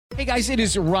Hey guys, it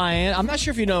is Ryan. I'm not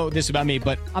sure if you know this about me,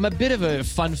 but I'm a bit of a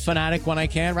fun fanatic when I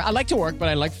can. I like to work, but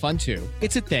I like fun too.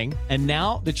 It's a thing. And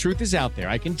now the truth is out there.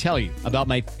 I can tell you about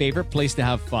my favorite place to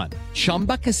have fun.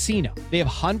 Chumba Casino. They have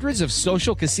hundreds of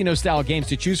social casino style games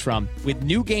to choose from with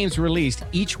new games released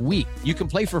each week. You can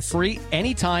play for free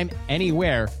anytime,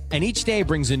 anywhere. And each day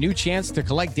brings a new chance to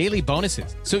collect daily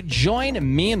bonuses. So join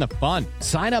me in the fun.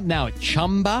 Sign up now at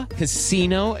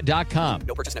ChumbaCasino.com.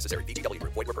 No purchase necessary. VGW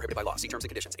Group. Void where prohibited by law. See terms and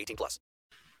conditions. 18+.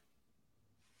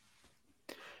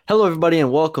 Hello, everybody,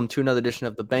 and welcome to another edition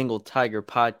of the Bengal Tiger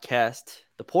Podcast,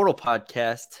 the Portal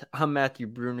Podcast. I'm Matthew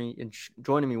Bruni, and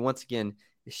joining me once again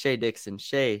is Shay Dixon.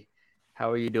 Shay, how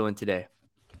are you doing today?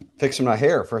 Fixing my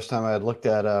hair. First time I had looked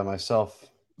at myself,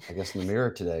 I guess, in the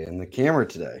mirror today, in the camera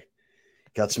today.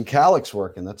 Got some calyx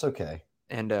working. That's okay.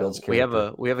 And we have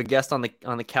a guest on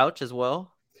the couch as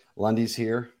well. Lundy's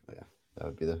here. Yeah, that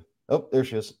would be there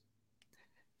she is.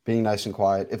 Being nice and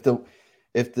quiet.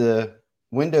 If the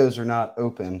windows are not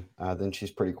open, then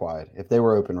she's pretty quiet. If they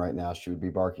were open right now, she would be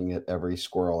barking at every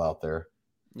squirrel out there.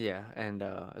 Yeah, and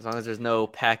as long as there's no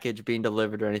package being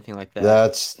delivered or anything like that.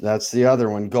 That's the other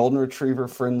one. Golden Retriever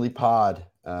friendly pod.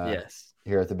 Yes.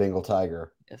 Here at the Bengal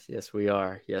Tiger. Yes, we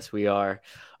are. Yes, we are.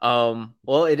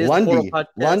 Well, it is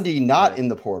Lundy not in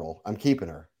the portal. I'm keeping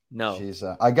her. No, she's.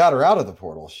 I got her out of the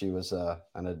portal. She was a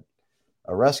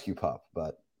rescue pup,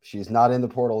 but she's not in the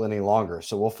portal any longer.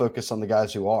 So we'll focus on the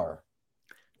guys who are.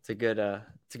 It's a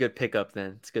good pickup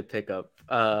then. It's a good pickup.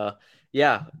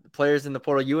 Yeah, players in the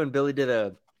portal. You and Billy did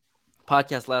a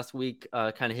podcast last week,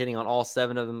 kind of hitting on all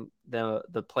 7 of them,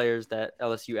 the players that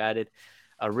LSU added.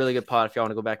 A really good pod if y'all want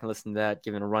to go back and listen to that,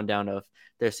 giving a rundown of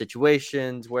their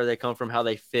situations, where they come from, how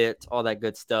they fit, all that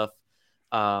good stuff.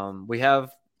 We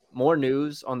have more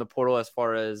news on the portal as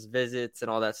far as visits and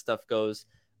all that stuff goes.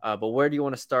 But where do you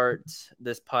want to start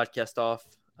this podcast off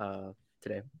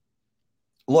today?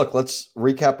 Look, let's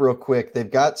recap real quick. They've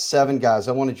got 7 guys.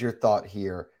 I wanted your thought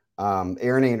here.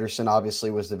 Aaron Anderson obviously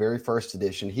was the very first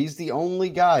addition. He's the only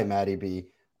guy, Matty B.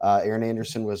 Aaron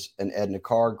Anderson was an Edna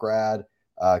Carr grad.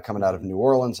 Coming out of New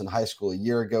Orleans in high school a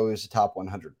year ago. He was a top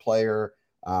 100 player.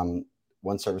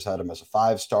 One service had him as a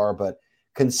 5-star, but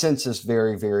consensus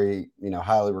very, very,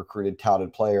 highly recruited,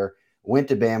 touted player. Went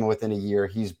to Bama within a year.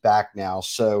 He's back now.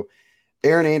 So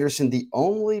Aaron Anderson, the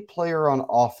only player on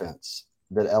offense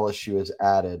that LSU has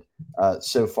added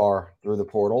so far through the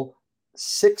portal.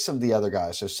 6 of the other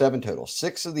guys, so 7 total,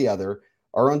 6 of the other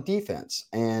are on defense.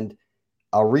 And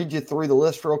I'll read you through the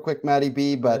list real quick, Matty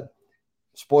B, but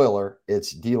spoiler,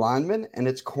 it's D linemen and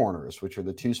it's corners, which are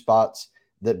the 2 spots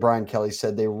that Brian Kelly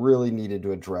said they really needed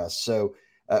to address. So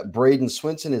Braden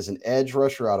Swinson is an edge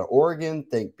rusher out of Oregon.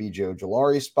 Think B.J.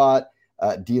 Ojulari's spot.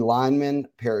 D lineman,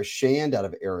 Paris Shand out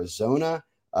of Arizona.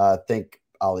 Think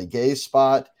Ali Gay's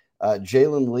spot.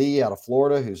 Jalen Lee out of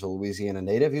Florida, who's a Louisiana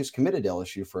native, who's committed to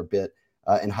LSU for a bit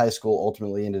in high school,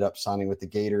 ultimately ended up signing with the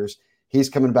Gators. He's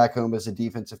coming back home as a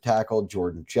defensive tackle.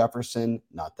 Jordan Jefferson,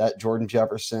 not that Jordan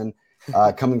Jefferson,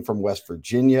 coming from West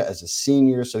Virginia as a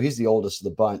senior. So he's the oldest of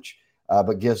the bunch,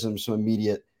 but gives them some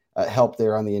immediate help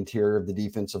there on the interior of the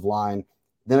defensive line.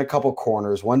 Then a couple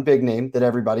corners, one big name that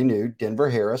everybody knew, Denver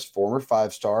Harris, former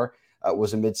 5-star,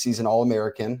 was a midseason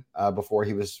All-American before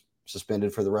he was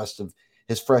suspended for the rest of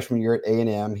his freshman year at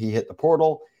A&M. He hit the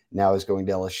portal. Now he's going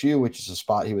to LSU, which is a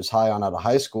spot he was high on out of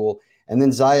high school. And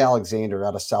then Zy Alexander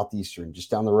out of Southeastern, just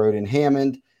down the road in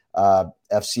Hammond.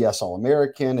 FCS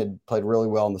All-American, had played really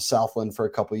well in the Southland for a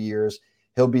couple of years.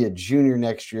 He'll be a junior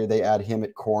next year. They add him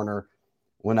at corner.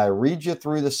 When I read you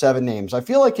through the 7 names, I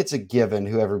feel like it's a given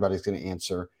who everybody's going to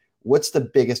answer. What's the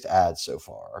biggest ad so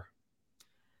far?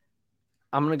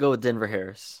 I'm going to go with Denver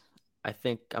Harris. I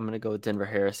think I'm going to go with Denver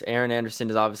Harris. Aaron Anderson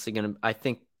is obviously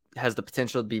has the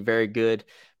potential to be very good,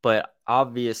 but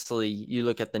obviously you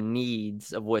look at the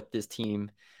needs of what this team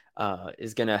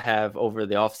is going to have over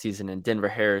the offseason, and Denver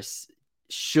Harris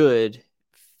should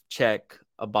check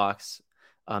a box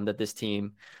that this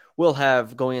team will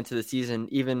have going into the season.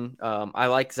 Even I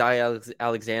like Zy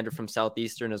Alexander from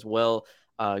Southeastern as well.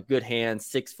 Good hands,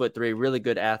 6'3", really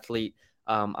good athlete.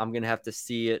 I'm going to have to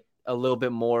see it a little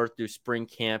bit more through spring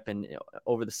camp and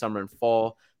over the summer and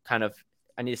fall. I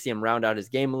need to see him round out his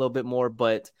game a little bit more,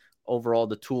 but overall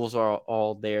the tools are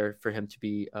all there for him to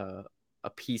be a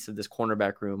piece of this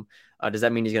cornerback room. Does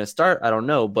that mean he's going to start? I don't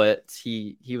know, but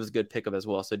he was a good pickup as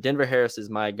well. So Denver Harris is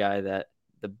my guy, that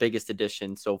the biggest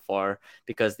addition so far,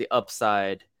 because the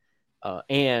upside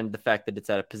and the fact that it's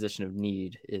at a position of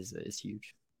need is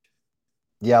huge.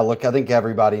 Yeah, look, I think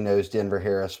everybody knows Denver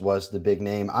Harris was the big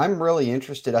name. I'm really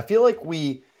interested. I feel like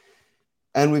we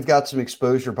And we've got some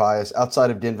exposure bias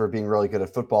outside of Denver being really good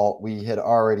at football. We had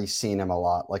already seen him a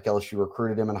lot. Like LSU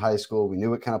recruited him in high school. We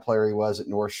knew what kind of player he was at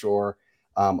North Shore.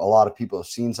 A lot of people have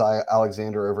seen Zy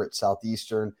Alexander over at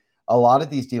Southeastern. A lot of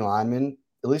these D linemen,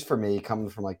 at least for me, coming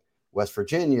from like West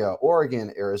Virginia,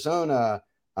 Oregon, Arizona,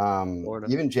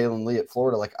 even Jalen Lee at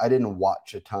Florida, like I didn't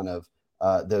watch a ton of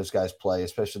those guys play,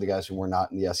 especially the guys who were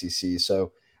not in the SEC.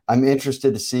 So I'm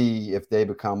interested to see if they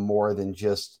become more than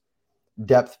just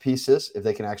depth pieces, if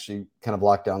they can actually kind of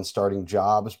lock down starting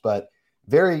jobs. But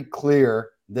very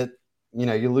clear that,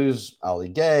 you lose Ali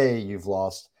Gay, you've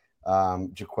lost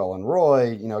Jaquelin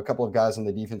Roy, a couple of guys on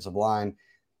the defensive line,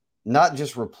 not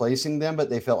just replacing them, but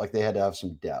they felt like they had to have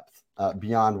some depth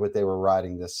beyond what they were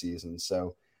riding this season.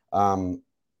 So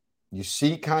you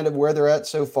see kind of where they're at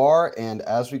so far. And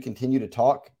as we continue to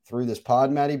talk through this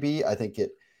pod, Matty B, I think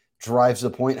it drives the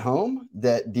point home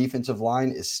that defensive line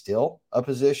is still a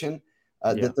position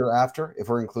that they're after. If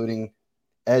we're including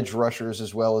edge rushers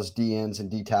as well as DNs and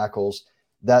D tackles,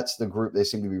 that's the group they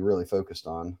seem to be really focused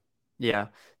on. Yeah.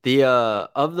 The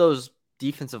of those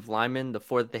defensive linemen, the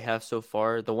 4 that they have so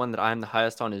far, the one that I'm the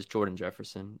highest on is Jordan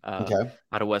Jefferson out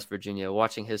of West Virginia.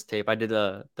 Watching his tape, I did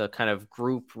the kind of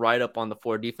group write-up on the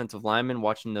 4 defensive linemen,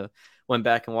 went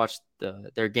back and watched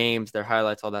their games, their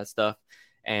highlights, all that stuff.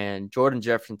 And Jordan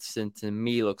Jefferson to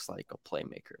me looks like a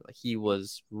playmaker. Like he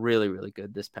was really, really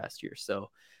good this past year.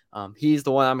 So he's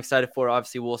the one I'm excited for.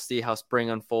 Obviously, we'll see how spring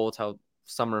unfolds, how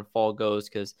summer and fall goes,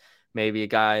 because maybe a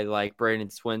guy like Braden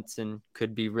Swinson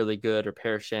could be really good, or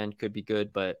Parashand could be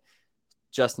good. But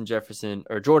Jordan Jefferson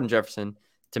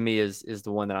to me is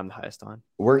the one that I'm the highest on.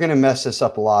 We're going to mess this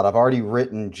up a lot. I've already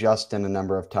written Justin a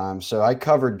number of times. So I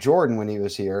covered Jordan when he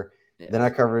was here. Yeah. Then I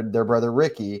covered their brother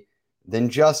Ricky, then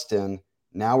Justin.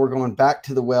 Now we're going back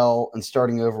to the well and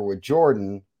starting over with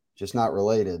Jordan, just not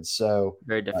related. So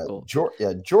very difficult.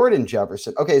 Jordan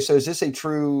Jefferson. Okay, so is this a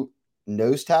true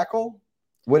nose tackle?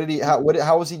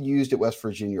 How was he used at West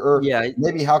Virginia? Or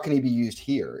maybe how can he be used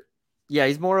here? Yeah,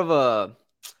 he's more of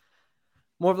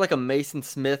like a Mason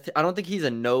Smith. I don't think he's a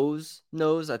nose.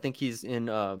 I think he's in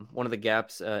one of the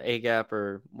gaps, A gap,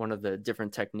 or one of the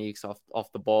different techniques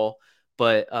off the ball.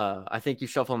 But I think you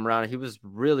shuffle him around. He was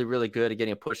really, really good at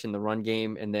getting a push in the run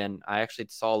game. And then I actually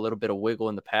saw a little bit of wiggle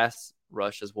in the pass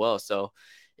rush as well. So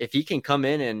if he can come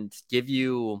in and give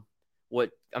you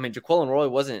Jaquelin Roy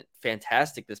wasn't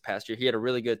fantastic this past year. He had a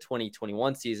really good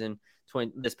 2021 season.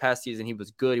 This past season, he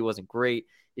was good. He wasn't great.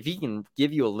 If he can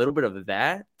give you a little bit of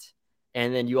that,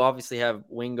 and then you obviously have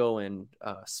Wingo and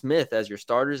Smith as your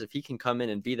starters, if he can come in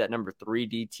and be that number 3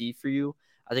 DT for you,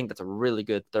 I think that's a really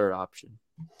good third option.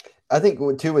 I think,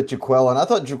 too, with Jaquelin, I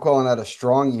thought Jaquelin had a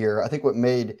strong year. I think what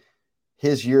made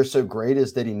his year so great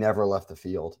is that he never left the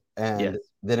field. And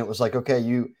then it was like, okay,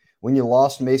 when you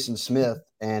lost Mason Smith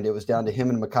and it was down to him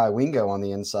and Mekhi Wingo on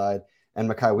the inside, and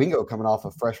Mekhi Wingo coming off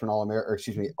a freshman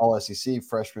All SEC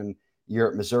freshman year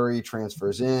at Missouri,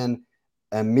 transfers in,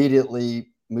 immediately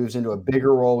moves into a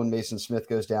bigger role when Mason Smith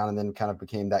goes down, and then kind of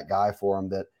became that guy for him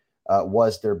that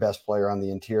was their best player on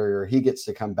the interior. He gets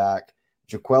to come back.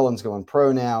 Jaquelin's going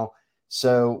pro now.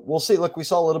 So we'll see. Look, we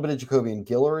saw a little bit of Jacobian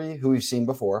Guillory, who we've seen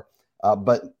before.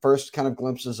 But first kind of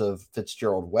glimpses of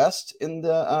Fitzgerald West in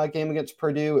the game against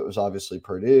Purdue. It was obviously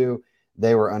Purdue.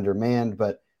 They were undermanned,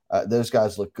 but those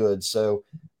guys look good. So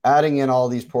adding in all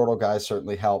these portal guys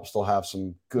certainly helps. They'll have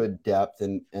some good depth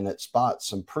and at spots,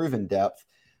 some proven depth.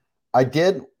 I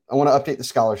want to update the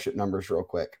scholarship numbers real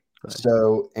quick. Right.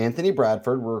 So Anthony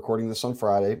Bradford, we're recording this on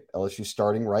Friday, LSU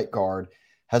starting right guard,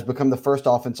 has become the first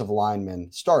offensive lineman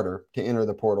starter to enter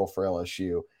the portal for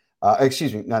LSU. Not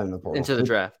in the portal. Into the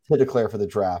draft. To declare for the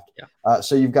draft. Yeah.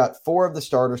 So you've got 4 of the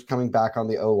starters coming back on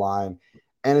the O-line,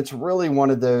 and it's really one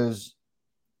of those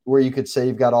where you could say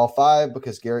you've got all 5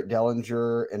 because Garrett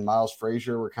Dellinger and Miles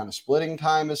Frazier were kind of splitting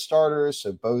time as starters.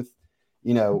 So both,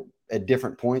 at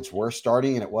different points were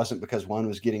starting, and it wasn't because one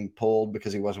was getting pulled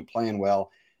because he wasn't playing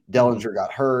well. Dellinger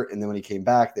got hurt, and then when he came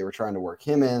back, they were trying to work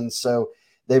him in. So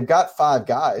they've got 5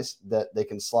 guys that they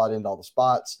can slot into all the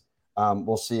spots.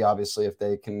 We'll see, obviously, if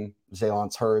they can.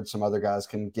 Zalon's heard some other guys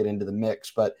can get into the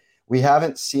mix, but we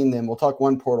haven't seen them. We'll talk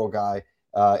one portal guy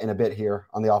in a bit here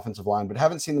on the offensive line, but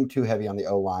haven't seen them too heavy on the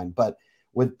O-line. But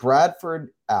with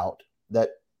Bradford out,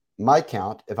 that my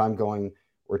count, if I'm going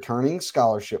returning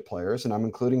scholarship players, and I'm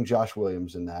including Josh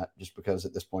Williams in that just because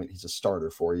at this point he's a starter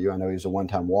for you. I know he's a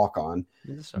one-time walk-on,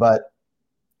 but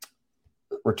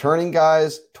returning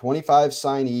guys, 25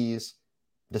 signees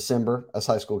December as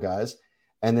high school guys,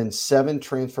 and then 7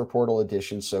 transfer portal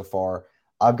additions so far.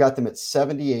 I've got them at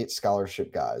 78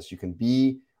 scholarship guys. You can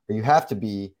be, or you have to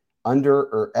be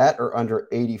under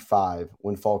 85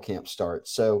 when fall camp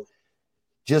starts. So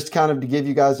just kind of to give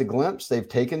you guys a glimpse, they've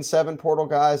taken 7 portal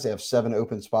guys. They have 7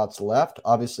 open spots left.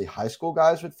 Obviously, high school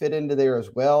guys would fit into there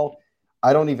as well.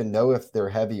 I don't even know if they're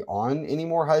heavy on any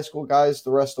more high school guys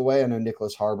the rest of the way. I know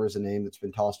Nicholas Harbor is a name that's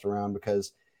been tossed around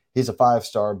because he's a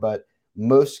 5-star, but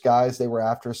most guys they were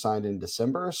after signed in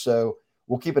December. So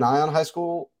we'll keep an eye on high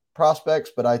school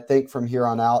prospects, but I think from here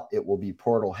on out, it will be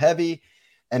portal heavy.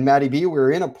 And Matty B,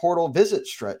 we're in a portal visit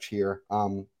stretch here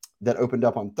that opened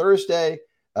up on Thursday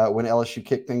when LSU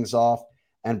kicked things off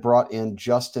and brought in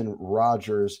Justin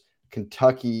Rogers,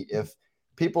 Kentucky. If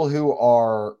people who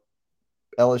are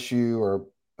LSU, or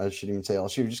I shouldn't even say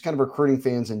LSU, just kind of recruiting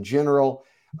fans in general,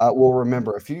 will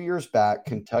remember a few years back,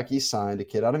 Kentucky signed a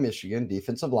kid out of Michigan,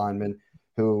 defensive lineman,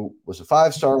 who was a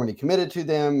 5-star when he committed to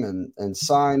them and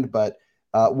signed, but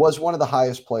was one of the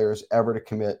highest players ever to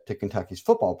commit to Kentucky's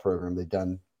football program. They've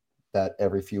done that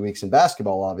every few weeks in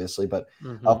basketball, obviously, but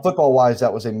football-wise,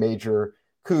 that was a major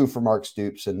coup for Mark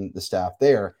Stoops and the staff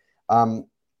there.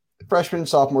 Freshman and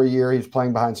sophomore year, he was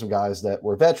playing behind some guys that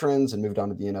were veterans and moved on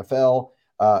to the NFL.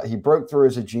 He broke through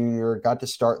as a junior, got to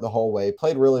start the whole way,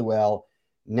 played really well.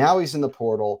 Now he's in the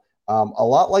portal. A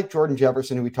lot like Jordan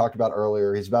Jefferson, who we talked about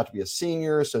earlier. He's about to be a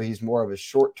senior, so he's more of a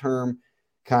short-term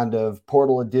kind of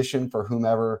portal addition for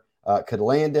whomever could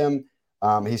land him.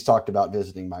 He's talked about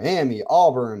visiting Miami,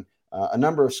 Auburn, a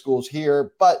number of schools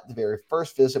here, but the very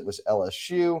first visit was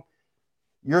LSU.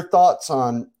 Your thoughts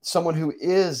on someone who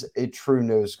is a true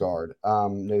nose guard,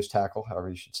 nose tackle, however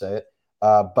you should say it,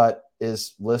 but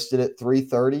is listed at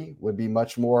 330, would be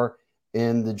much more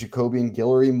in the Jacobian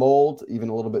Guillory mold, even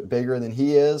a little bit bigger than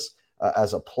he is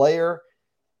as a player.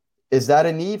 Is that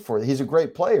a need for? He's a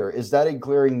great player. Is that a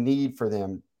glaring need for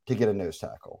them to get a nose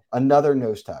tackle, another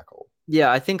nose tackle?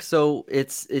 Yeah, I think so.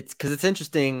 It's because it's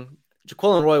interesting.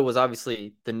 Jaquelin Roy was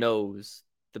obviously the nose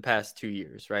the past 2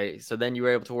 years, right? So then you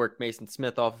were able to work Mason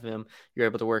Smith off of him. You're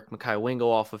able to work Mekhi Wingo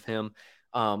off of him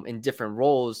in different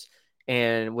roles.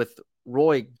 And with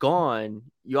Roy gone,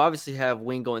 you obviously have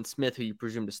Wingo and Smith, who you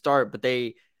presume to start, but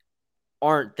they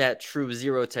aren't that true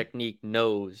zero technique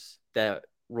nose that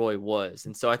Roy was.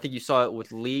 And so I think you saw it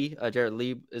with Lee. Jarrett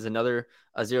Lee is another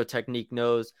zero technique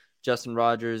nose. Justin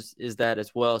Rogers is that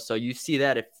as well. So you see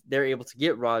that if they're able to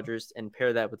get Rogers and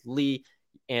pair that with Lee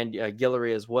and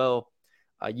Guillory as well,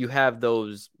 you have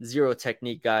those zero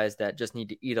technique guys that just need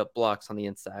to eat up blocks on the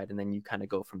inside, and then you kind of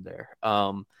go from there.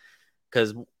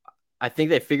 Because I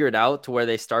think they figured out to where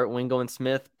they start Wingo and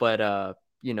Smith, but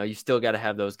you still got to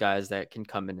have those guys that can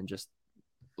come in and just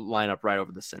line up right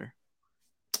over the center.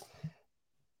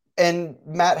 And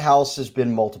Matt House has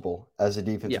been multiple as a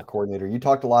defensive coordinator. You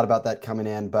talked a lot about that coming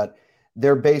in, but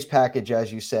their base package,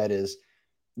 as you said, is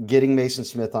getting Mason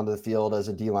Smith onto the field as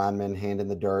a D lineman, hand in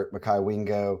the dirt, Mekhi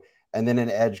Wingo, and then an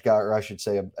edge guy, or I should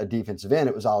say a defensive end.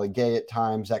 It was Ollie Gay at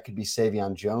times. That could be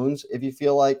Savion Jones if you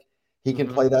feel like he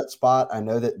can play that spot. I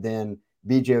know that then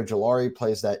BJ Ojulari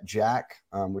plays that jack,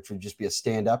 which would just be a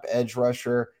stand-up edge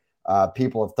rusher.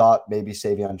 People have thought maybe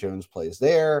Savion Jones plays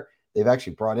there. They've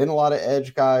actually brought in a lot of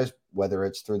edge guys, whether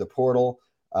it's through the portal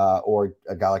or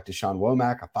a guy like Deshaun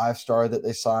Womack, a 5-star that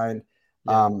they signed.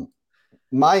 Yeah.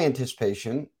 My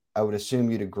anticipation, I would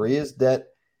assume you'd agree, is that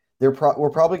we're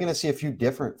probably going to see a few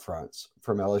different fronts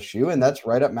from LSU, and that's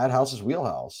right up Matt House's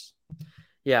wheelhouse.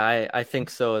 Yeah, I think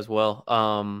so as well.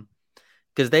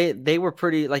 Because they were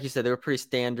pretty, like you said, they were pretty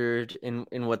standard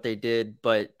in what they did,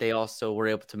 but they also were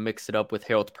able to mix it up with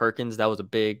Harold Perkins. That was a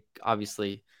big,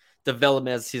 obviously,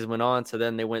 development as the season went on. So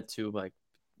then they went to like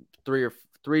three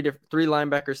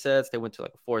linebacker sets. They went to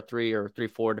like a 4-3 or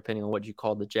 3-4, depending on what you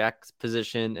call the jack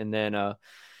position. And then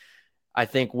I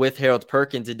think with Harold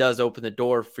Perkins, it does open the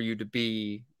door for you to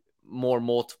be more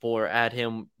multiple or add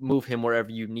him, move him wherever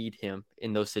you need him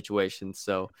in those situations.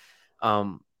 So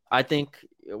I think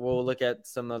we'll look at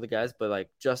some other guys, but like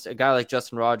just a guy like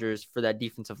Justin Rogers for that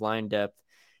defensive line depth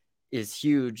is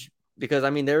huge because,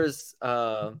 I mean, there's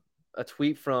a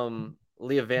tweet from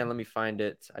Leah Van. Let me find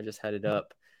it. I just had it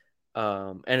up.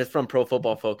 And it's from Pro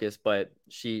Football Focus, but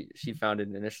she found it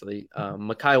initially.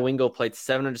 Mekhi Wingo played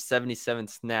 777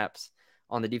 snaps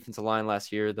on the defensive line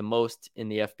last year, the most in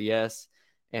the FBS.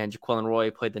 And Jaquelin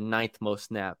Roy played the 9th most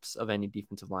snaps of any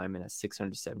defensive lineman at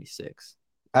 676.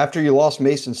 After you lost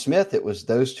Mason Smith, it was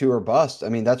those two are bust. I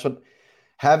mean, that's what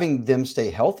having them stay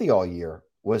healthy all year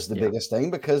was the biggest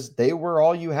thing because they were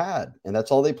all you had, and that's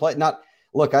all they played.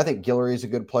 Look, I think Guillory is a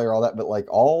good player, all that, but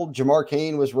like all Jamar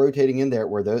Cain was rotating in there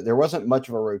where there wasn't much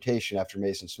of a rotation after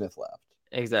Mason Smith left.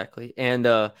 Exactly. And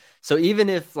so even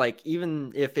if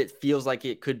it feels like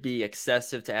it could be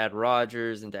excessive to add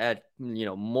Rodgers and to add,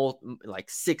 like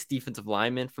 6 defensive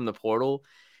linemen from the portal,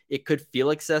 it could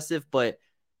feel excessive, but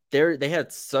they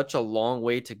had such a long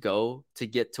way to go to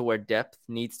get to where depth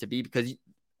needs to be, because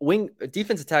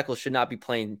defensive tackles should not be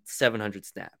playing 700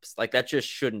 snaps. Like, that just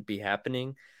shouldn't be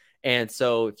happening. And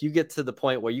so if you get to the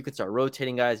point where you can start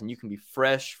rotating guys and you can be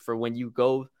fresh for when you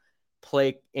go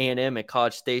play A&M at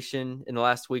College Station in the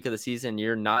last week of the season,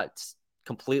 you're not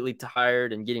completely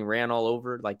tired and getting ran all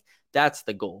over. Like, that's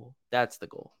the goal. That's the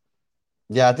goal.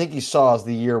 Yeah, I think you saw as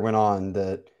the year went on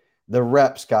that the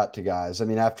reps got to guys. I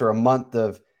mean, after a month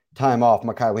of time off,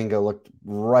 Mekhi Wingo looked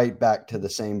right back to the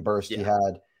same burst he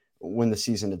had when the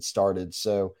season had started.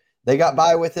 So they got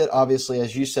by with it. Obviously,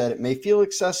 as you said, it may feel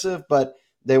excessive, but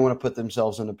they want to put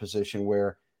themselves in a position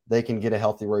where they can get a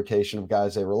healthy rotation of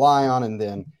guys they rely on, and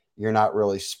then you're not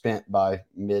really spent by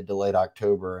mid to late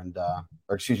October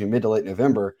mid to late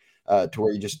November to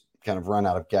where you just kind of run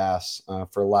out of gas,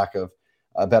 for lack of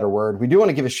a better word. We do want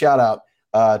to give a shout out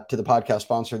to the podcast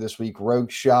sponsor this week,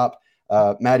 Rogue Shop.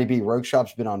 Maddie B, Rogue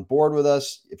Shop's been on board with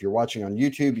us. If you're watching on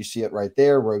YouTube, you see it right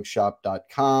there,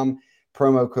 rogueshop.com,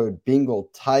 promo code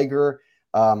Bengal Tiger.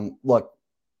 Look,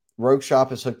 Rogue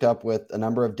Shop is hooked up with a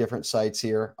number of different sites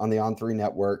here on the On3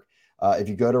 network. If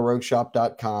you go to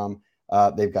rogueshop.com,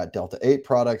 they've got Delta 8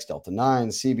 products, Delta 9,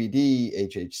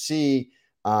 CBD, HHC.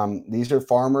 These are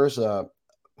farmers,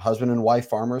 husband and wife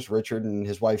farmers, Richard and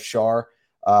his wife Shar,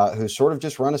 who sort of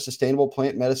just run a sustainable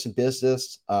plant medicine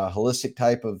business, holistic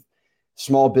type of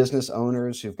small business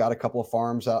owners who've got a couple of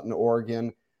farms out in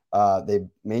Oregon. They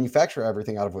manufacture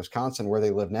everything out of Wisconsin, where they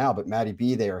live now. But Maddie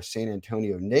B, they are San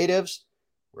Antonio natives,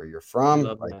 where you're from,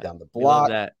 right down the block. We love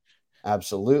that.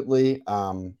 Absolutely.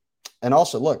 And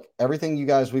also, look, everything you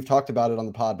guys, we've talked about it on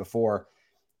the pod before.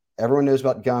 Everyone knows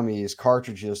about gummies,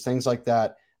 cartridges, things like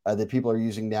that, that people are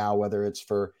using now, whether it's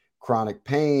for chronic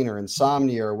pain or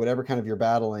insomnia or whatever kind of you're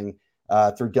battling,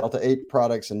 through Delta 8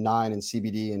 products and 9 and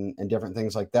CBD and different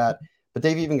things like that. But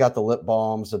they've even got the lip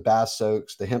balms, the bath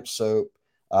soaks, the hemp soap,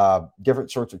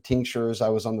 different sorts of tinctures. I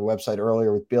was on the website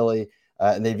earlier with Billy,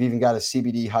 and they've even got a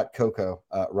CBD hot cocoa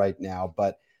right now.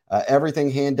 But everything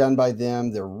hand done by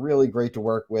them. They're really great to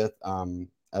work with.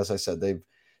 As I said, they've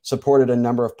supported a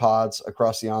number of pods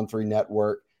across the On3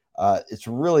 network. It's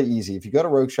really easy. If you go to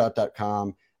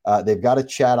rogueshop.com, they've got a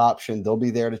chat option. They'll be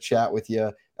there to chat with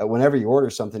you. Whenever you order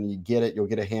something, you get it. You'll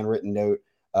get a handwritten note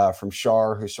from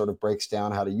Shar, who sort of breaks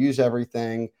down how to use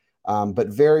everything, but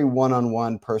very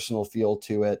one-on-one personal feel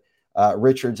to it.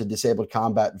 Richard's a disabled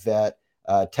combat vet,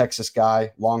 Texas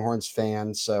guy, Longhorns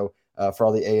fan. So for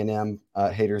all the A&M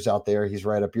haters out there, he's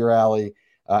right up your alley.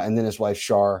 And then his wife,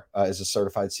 Shar, is a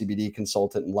certified CBD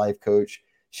consultant and life coach.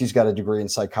 She's got a degree in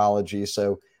psychology.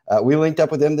 So we linked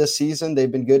up with them this season.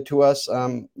 They've been good to us.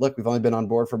 Look, we've only been on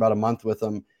board for about a month with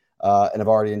them, and have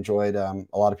already enjoyed a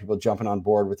lot of people jumping on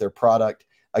board with their product.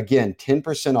 Again,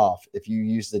 10% off if you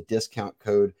use the discount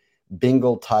code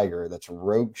Bengal Tiger. That's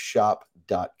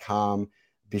rogueshop.com.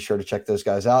 Be sure to check those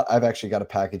guys out. I've actually got a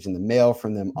package in the mail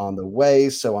from them on the way.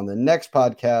 So on the next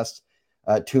podcast,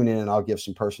 tune in and I'll give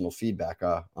some personal feedback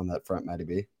on that front, Matty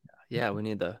B. Yeah, we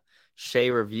need the Shea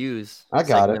reviews. I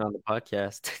got it on the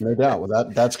podcast. No doubt. Well,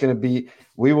 that's going to be,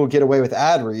 we will get away with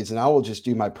ad reads, and I will just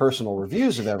do my personal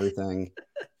reviews of everything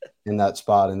in that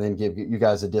spot, and then give you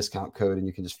guys a discount code, and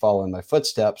you can just follow in my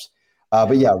footsteps.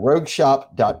 But yeah,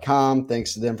 rogueshop.com.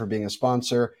 Thanks to them for being a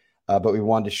sponsor. But we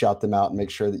wanted to shout them out and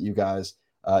make sure that you guys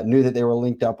knew that they were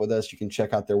linked up with us. You can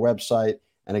check out their website,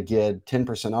 and again,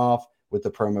 10% off with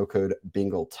the promo code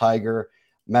Bengal Tiger.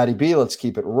 Matty B, let's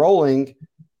keep it rolling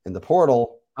in the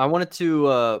portal. I wanted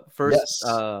to first,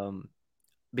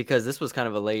 because this was kind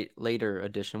of a later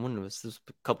edition. When was this?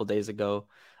 A couple days ago.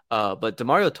 But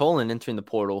Demario Tolan entering the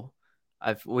portal.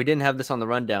 We didn't have this on the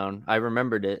rundown. I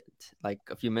remembered it like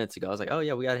a few minutes ago. I was like, oh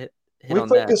yeah, we got to hit we on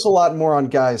that. We focus a lot more on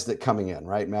guys that coming in,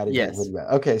 right, Matty? Yes.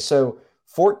 Okay, so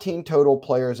 14 total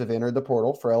players have entered the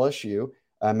portal for LSU.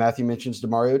 Matthew mentions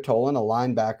Demario Tolan, a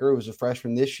linebacker who was a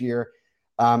freshman this year.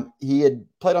 He had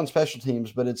played on special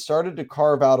teams, but had started to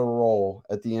carve out a role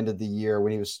at the end of the year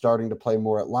when he was starting to play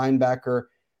more at linebacker.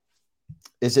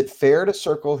 Is it fair to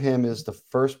circle him as the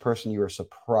first person you were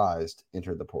surprised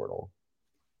entered the portal?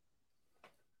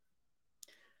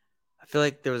 I feel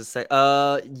like there was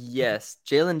yes,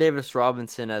 Jalen Davis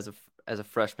Robinson as a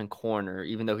freshman corner,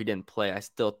 even though he didn't play, I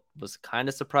still was kind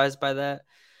of surprised by that.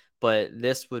 But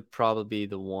this would probably be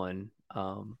the one,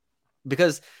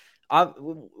 because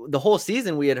the whole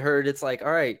season we had heard it's like,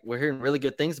 all right, we're hearing really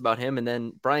good things about him, and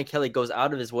then Brian Kelly goes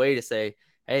out of his way to say,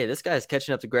 hey, this guy's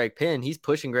catching up to Greg Penn. He's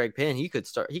pushing Greg Penn. He could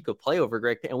play over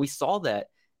Greg Penn. And we saw that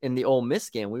in the Ole Miss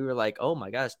game. We were like, oh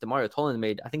my gosh, Demario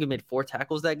Tolan I think he made 4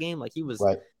 tackles that game. Like, he was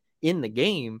in the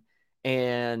game.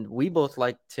 and we both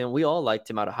liked him. We all liked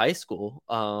him out of high school,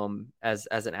 as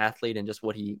an athlete and just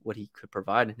what he could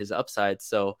provide and his upside.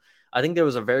 So I think there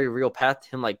was a very real path to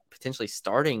him, like potentially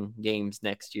starting games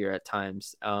next year at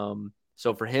times.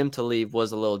 So for him to leave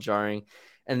was a little jarring.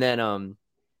 And then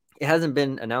it hasn't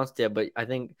been announced yet, but I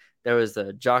think there was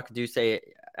a Jacques Doucet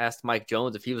asked Mike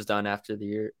Jones if he was done after the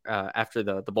year, after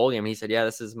the bowl game. He said, "Yeah,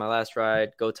 this is my last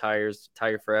ride. Go Tigers,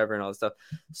 Tiger forever," and all this stuff.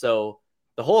 So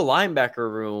the whole linebacker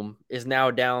room is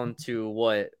now down to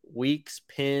what? Weeks,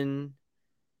 Penn,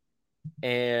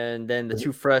 and then the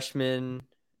two freshmen.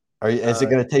 Is it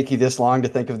going to take you this long to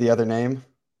think of the other name?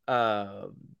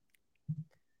 It's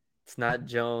not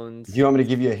Jones. Do you want me to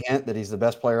give you a hint that he's the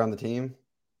best player on the team?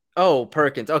 Oh,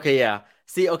 Perkins. Okay, yeah.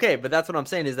 See, okay, but that's what I'm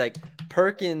saying is like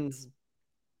Perkins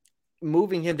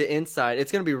moving him to inside.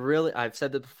 It's going to be really, I've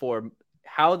said that before,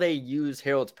 how they use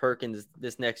Harold Perkins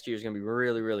this next year is going to be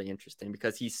really, really interesting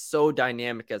because he's so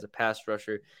dynamic as a pass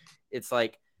rusher. It's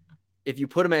like, if you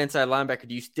put him at inside linebacker,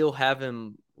 do you still have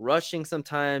him rushing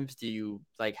sometimes? Do you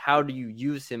how do you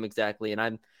use him exactly? And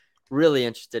I'm really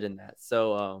interested in that.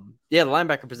 So, yeah, the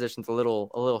linebacker position's a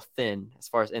little thin as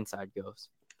far as inside goes.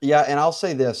 Yeah, and I'll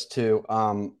say this too.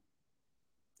 I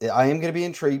am going to be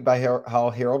intrigued by how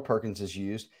Harold Perkins is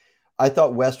used. I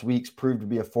thought West Weeks proved to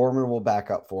be a formidable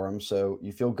backup for him, so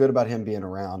you feel good about him being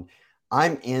around.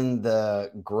 I'm in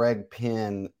the Greg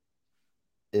Penn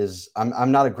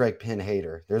I'm not a Greg Penn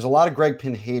hater. There's a lot of Greg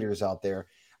Penn haters out there.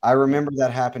 I remember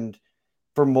that happened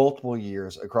for multiple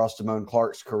years across Damone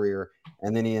Clark's career,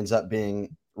 and then he ends up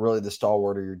being really the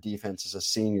stalwart of your defense as a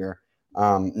senior.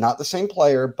 Not the same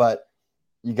player, but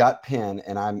you got Penn,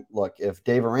 and if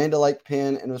Dave Aranda liked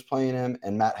Penn and was playing him,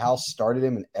 and Matt House started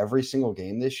him in every single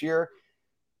game this year,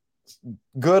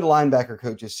 good linebacker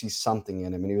coaches see something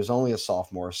in him, and he was only a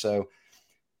sophomore. So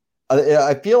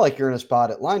I feel like you're in a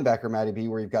spot at linebacker, Matty B,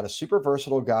 where you've got a super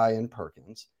versatile guy in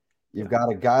Perkins. You've got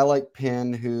a guy like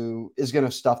Penn who is going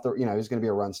to stuff he's going to be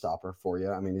a run stopper for you.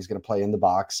 I mean, he's going to play in the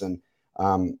box, and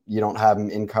you don't have him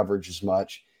in coverage as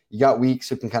much. You got Weeks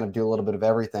who can kind of do a little bit of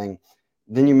everything.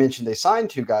 Then you mentioned they signed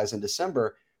two guys in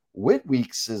December. Whit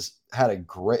Weeks it's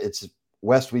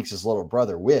West Weeks' little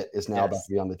brother. Whit is now about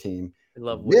to be on the team. I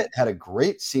love Whit had a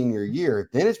great senior year.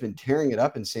 Then it's been tearing it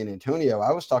up in San Antonio.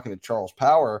 I was talking to Charles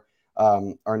Power,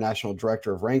 our national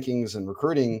director of rankings and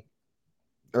recruiting,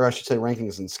 or I should say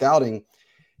rankings and scouting.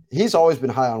 He's always been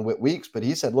high on Whit Weeks, but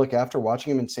he said, look, after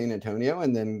watching him in San Antonio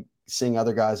and then seeing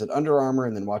other guys at Under Armour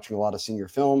and then watching a lot of senior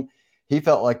film, he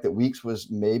felt like that Weeks was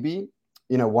maybe,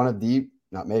 one of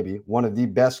the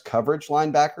best coverage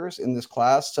linebackers in this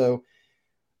class. So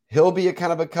he'll be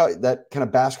that kind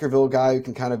of Baskerville guy who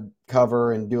can kind of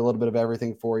cover and do a little bit of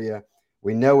everything for you.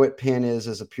 We know what Penn is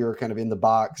as a pure kind of in the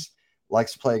box,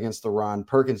 likes to play against the run.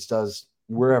 Perkins does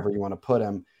wherever you want to put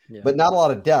him, but not a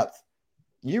lot of depth.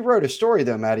 You wrote a story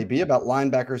though, Matty B, about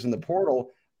linebackers in the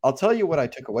portal. I'll tell you what I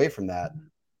took away from that.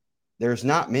 There's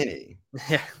not many.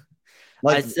 Yeah.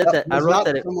 I said that. I wrote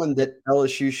that someone that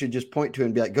LSU should just point to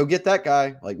and be like, go get that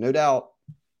guy. Like, no doubt.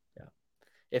 Yeah.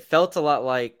 It felt a lot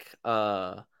like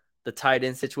the tight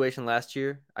end situation last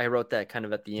year. I wrote that kind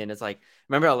of at the end. It's like,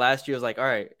 remember how last year was like, all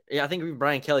right, yeah, I think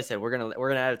Brian Kelly said we're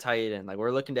gonna add a tight end. Like,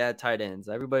 we're looking to add tight ends.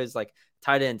 Everybody's like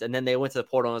tight ends, and then they went to the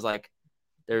portal and was like,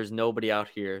 there's nobody out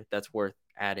here that's worth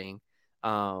adding.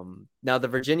 Now the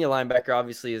Virginia linebacker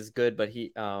obviously is good, but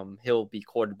he'll be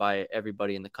courted by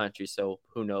everybody in the country. So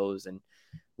who knows? And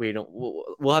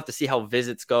we'll have to see how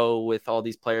visits go with all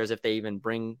these players, if they even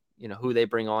bring, who they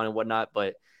bring on and whatnot.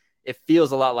 But it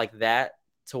feels a lot like that,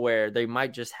 to where they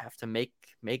might just have to make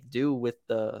do with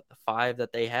the five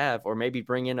that they have, or maybe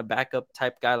bring in a backup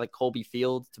type guy like Colby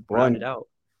Fields to round it out.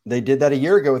 They did that a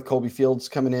year ago with Colby Fields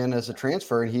coming in as a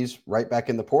transfer, and he's right back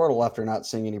in the portal after not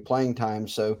seeing any playing time.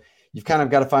 So you've kind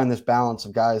of got to find this balance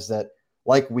of guys that,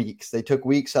 like Weeks. They took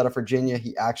Weeks out of Virginia.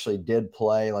 He actually did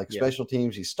play special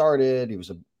teams. He started. He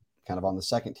was kind of on the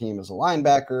second team as a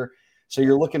linebacker. So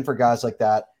you're looking for guys like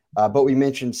that. But we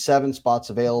mentioned 7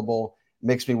 spots available.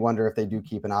 Makes me wonder if they do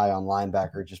keep an eye on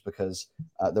linebacker, just because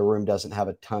the room doesn't have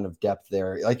a ton of depth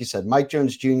there. Like you said, Mike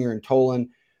Jones Jr. and Tolan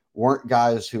weren't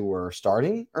guys who were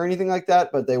starting or anything like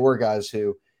that, but they were guys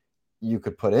who you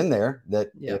could put in there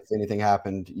that if anything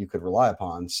happened, you could rely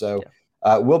upon. So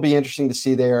will be interesting to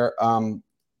see there.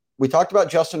 We talked about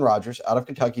Justin Rogers out of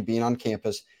Kentucky being on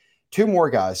campus. 2 more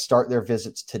guys start their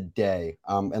visits today.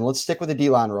 And let's stick with the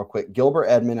D-line real quick. Gilbert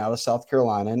Edmond out of South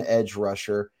Carolina, an edge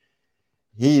rusher.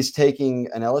 He's taking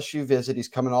an LSU visit. He's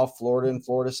coming off Florida and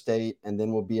Florida State, and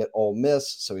then will be at Ole Miss.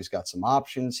 So he's got some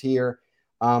options here.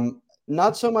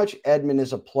 Not so much Edmond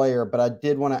as a player, but I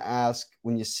did want to ask,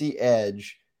 when you see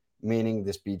edge, meaning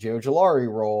this B.J. Ojulari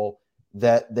role,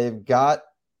 that they've got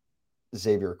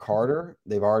Xavier Carter.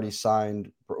 They've already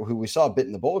signed, who we saw a bit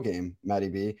in the bowl game, Matty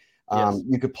B. Yes.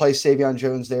 You could play Savion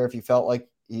Jones there if you felt like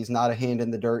he's not a hand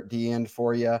in the dirt D end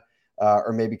for you,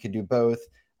 or maybe could do both.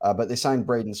 But they signed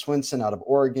Braden Swinson out of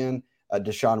Oregon.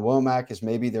 Deshaun Womack is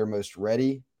maybe their most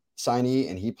ready signee,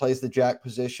 and he plays the jack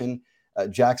position.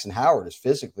 Jackson Howard is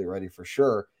physically ready for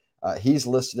sure. He's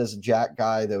listed as a jack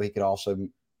guy, though he could also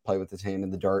play with his hand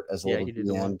in the dirt as a little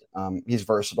D end. He's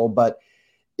versatile, but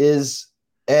is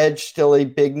edge still a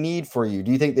big need for you?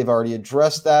 Do you think they've already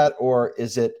addressed that, or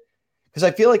is it because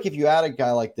I feel like if you add a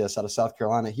guy like this out of South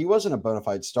Carolina, he wasn't a bona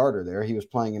fide starter there. He was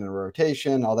playing in a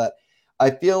rotation, all that.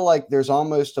 I feel like there's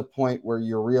almost a point where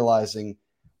you're realizing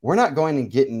we're not going and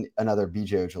getting another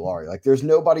BJ Ojulari. Like there's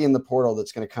nobody in the portal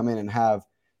that's going to come in and have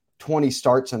 20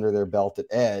 starts under their belt at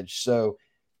edge. So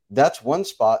that's one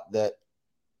spot that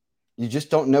you just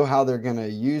don't know how they're going to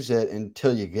use it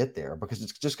until you get there, because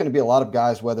it's just going to be a lot of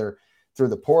guys, whether through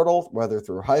the portal, whether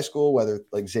through high school, whether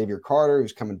like Xavier Carter,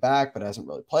 who's coming back but hasn't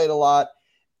really played a lot.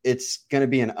 It's going to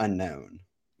be an unknown.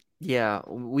 Yeah,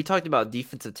 we talked about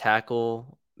defensive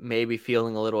tackle maybe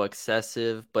feeling a little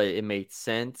excessive, but it made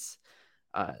sense.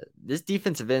 This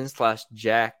defensive end /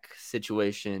 jack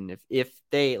situation, if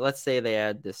they, let's say they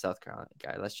add this South Carolina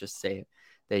guy, let's just say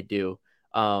they do.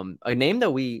 A name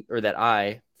that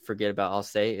I forget about, I'll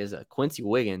say, is Quincy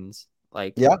Wiggins.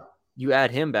 Like, yeah, you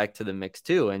add him back to the mix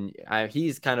too, and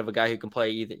he's kind of a guy who can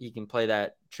play he can play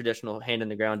that traditional hand in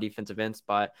the ground defensive end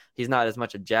spot. He's not as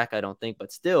much a jack, I don't think,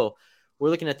 but still,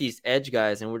 we're looking at these edge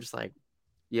guys, and we're just like,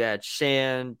 you had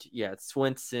Shand, you had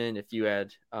Swinson, if you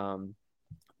had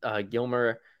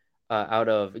Gilbert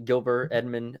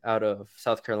Edmond out of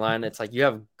South Carolina, it's like you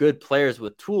have good players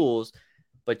with tools,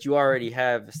 but you already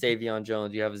have Savion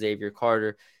Jones, you have Xavier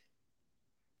Carter.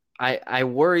 I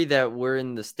worry that we're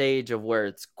in the stage of where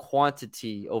it's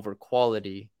quantity over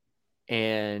quality.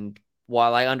 And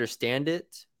while I understand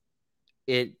it,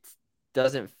 it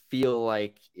doesn't feel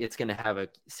like it's going to have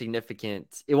it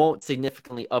won't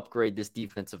significantly upgrade this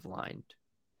defensive line,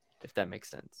 if that makes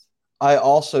sense. I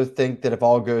also think that if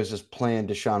all goes as planned,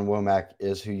 Deshaun Womack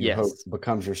is who you hope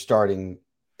becomes your starting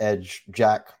edge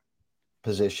jack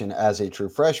position as a true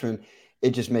freshman.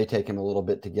 It just may take him a little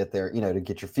bit to get there, to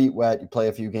get your feet wet. You play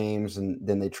a few games, and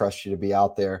then they trust you to be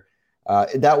out there.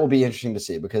 That will be interesting to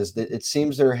see, because it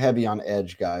seems they're heavy on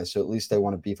edge guys, so at least they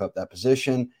want to beef up that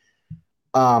position.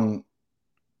 The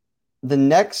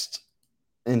next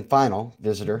and final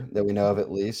visitor that we know of,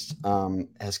 at least,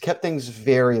 has kept things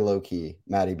very low-key,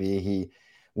 Matty B. He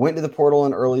went to the portal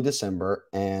in early December,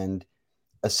 and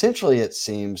essentially, it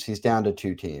seems he's down to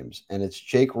two teams, and it's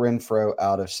Jake Renfro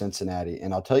out of Cincinnati.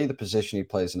 And I'll tell you the position he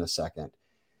plays in a second.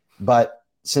 But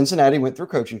Cincinnati went through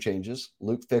coaching changes.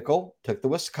 Luke Fickell took the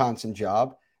Wisconsin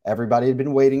job. Everybody had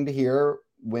been waiting to hear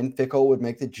when Fickell would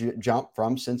make the jump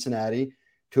from Cincinnati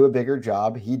to a bigger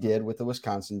job. He did with the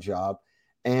Wisconsin job.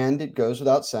 And it goes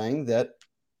without saying that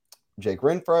Jake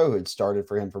Renfro, who had started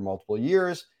for him for multiple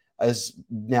years, is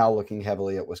now looking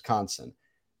heavily at Wisconsin.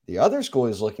 The other school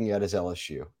he's looking at is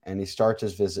LSU, and he starts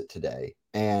his visit today.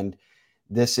 And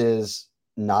this is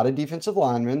not a defensive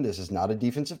lineman. This is not a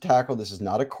defensive tackle. This is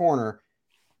not a corner.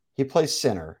 He plays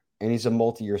center, and he's a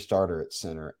multi-year starter at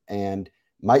center. And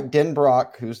Mike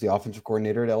Denbrock, who's the offensive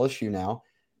coordinator at LSU now,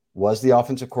 was the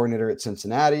offensive coordinator at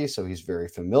Cincinnati, so he's very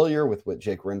familiar with what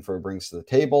Jake Renfro brings to the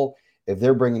table. If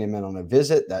they're bringing him in on a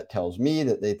visit, that tells me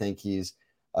that they think he's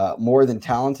more than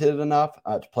talented enough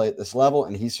to play at this level,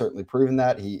 and he's certainly proven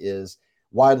that. He is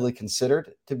widely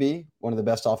considered to be one of the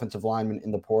best offensive linemen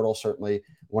in the portal, certainly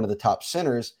one of the top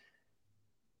centers.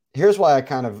 Here's why I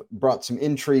kind of brought some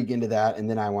intrigue into that, and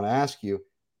then I want to ask you,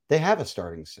 they have a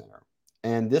starting center,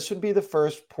 and this would be the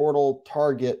first portal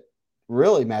target,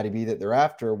 really, Matty B, that they're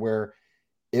after, where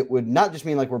it would not just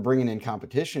mean like we're bringing in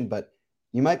competition, but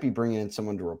you might be bringing in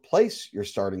someone to replace your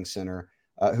starting center,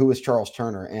 who is Charles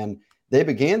Turner. And they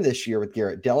began this year with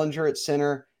Garrett Dellinger at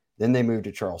center. Then they moved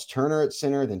to Charles Turner at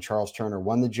center. Then Charles Turner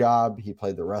won the job. He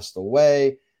played the rest of the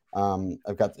way.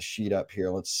 I've got the sheet up here.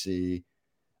 Let's see.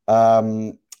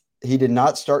 He did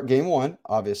not start game one,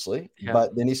 obviously,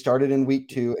 but then he started in week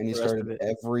 2, and he started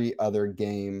every other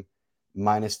game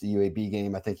minus the UAB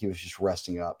game. I think he was just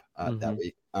resting up that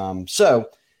week. So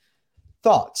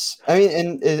thoughts? I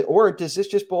mean, or does this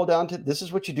just boil down to this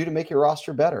is what you do to make your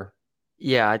roster better?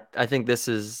 Yeah, I think this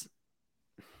is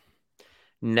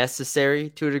necessary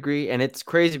to a degree, and it's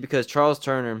crazy because Charles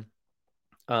Turner,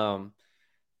 I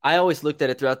always looked at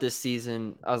it throughout this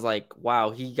season. I was like,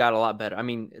 wow, he got a lot better. I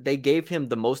mean, they gave him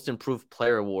the most improved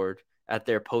player award at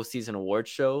their postseason award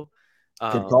show.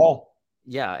 Good call.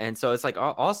 Yeah, and so it's like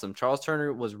awesome. Charles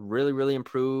Turner was really, really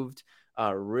improved.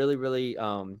 really, really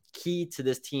key to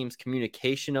this team's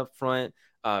communication up front.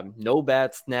 No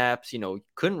bad snaps.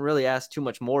 Couldn't really ask too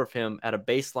much more of him at a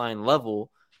baseline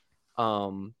level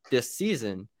this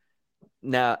season.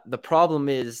 Now, the problem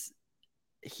is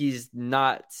he's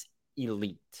not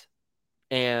elite.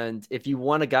 And if you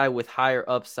want a guy with higher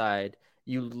upside,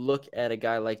 you look at a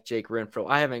guy like Jake Renfro.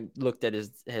 I haven't looked at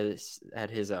his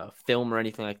film or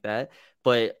anything like that.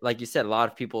 But like you said, a lot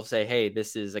of people say, hey,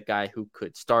 this is a guy who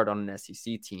could start on an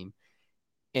SEC team.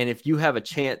 And if you have a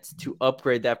chance to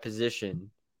upgrade that position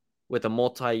with a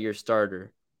multi-year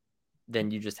starter,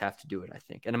 then you just have to do it, I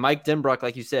think. And Mike Denbrock,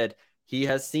 like you said, he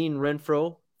has seen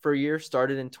Renfro for a year,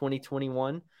 started in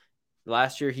 2021.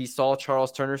 Last year, he saw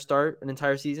Charles Turner start an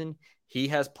entire season. He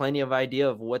has plenty of idea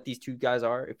of what these two guys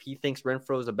are. If he thinks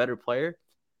Renfro is a better player,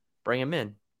 bring him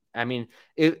in. I mean,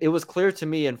 it was clear to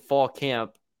me in fall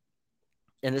camp,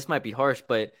 and this might be harsh,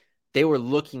 but they were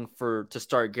looking to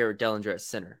start Garrett Dellinger at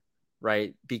center,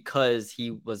 right? Because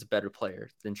he was a better player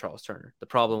than Charles Turner. The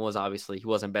problem was obviously he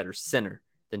wasn't better center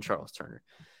than Charles Turner.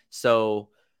 So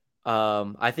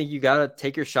I think you got to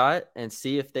take your shot and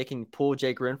see if they can pull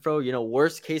Jake Renfro.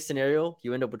 Worst case scenario,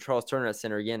 you end up with Charles Turner at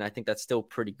center again. I think that's still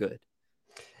pretty good.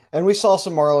 And we saw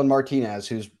some Marlon Martinez,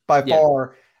 who's by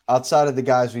far, outside of the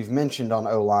guys we've mentioned on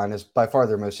O-line, is by far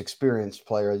their most experienced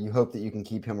player. You hope that you can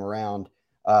keep him around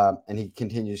and he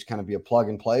continues to kind of be a plug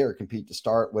and play or compete to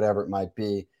start, whatever it might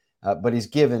be. But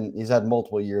he's had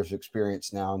multiple years of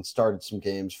experience now and started some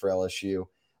games for LSU.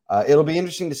 It'll be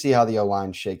interesting to see how the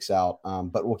O-line shakes out,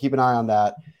 but we'll keep an eye on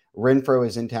that. Renfro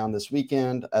is in town this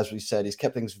weekend. As we said, he's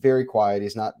kept things very quiet.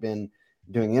 He's not been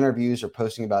doing interviews or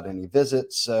posting about any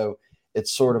visits. So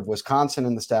it's sort of Wisconsin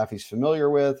and the staff he's familiar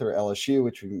with, or LSU,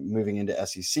 which is moving into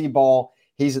SEC ball.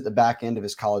 He's at the back end of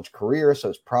his college career, so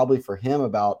it's probably for him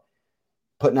about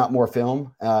putting out more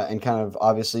film and kind of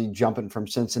obviously jumping from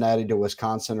Cincinnati to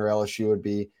Wisconsin or LSU would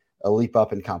be a leap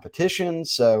up in competition.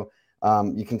 So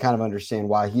you can kind of understand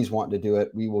why he's wanting to do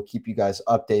it. We will keep you guys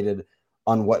updated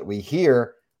on what we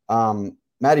hear.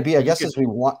 Matty B, I guess as we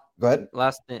want – go ahead.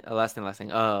 Last thing.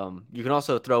 You can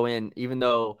also throw in, even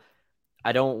though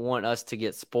I don't want us to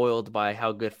get spoiled by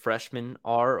how good freshmen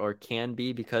are or can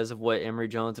be because of what Emory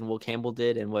Jones and Will Campbell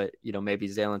did and what, maybe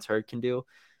Zaylen Hurd can do.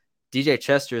 DJ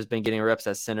Chester has been getting reps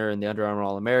at center in the Under Armour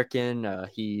All-American.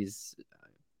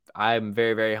 I'm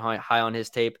very, very high on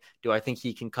his tape. Do I think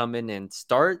he can come in and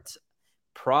start?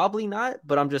 Probably not,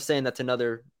 but I'm just saying that's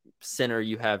another center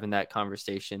you have in that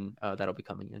conversation that'll be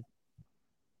coming in.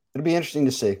 It'll be interesting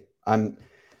to see. I'm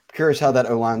curious how that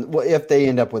O-line, if they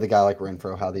end up with a guy like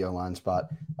Renfro, how the O-line spot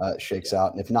shakes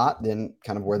out. And if not, then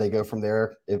kind of where they go from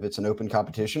there. If it's an open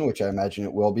competition, which I imagine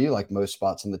it will be, like most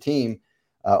spots in the team,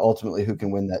 ultimately who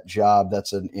can win that job,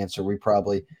 that's an answer we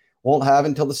probably won't have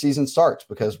until the season starts,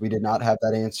 because we did not have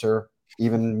that answer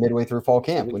even midway through fall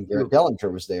camp when Garrett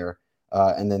Dellinger was there.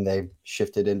 And then they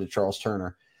shifted into Charles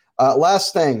Turner.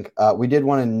 Last thing, we did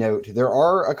want to note, there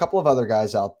are a couple of other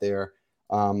guys out there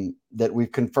that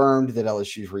we've confirmed that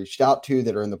LSU's reached out to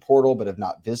that are in the portal but have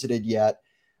not visited yet.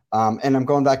 And I'm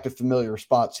going back to familiar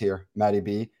spots here, Matty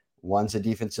B. One's a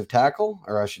defensive tackle,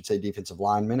 or I should say defensive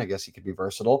lineman. I guess he could be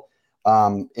versatile.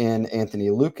 In Anthony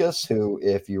Lucas, who,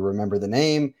 if you remember the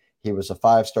name, he was a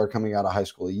 5-star coming out of high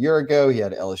school a year ago. He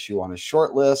had LSU on his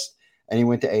short list, and he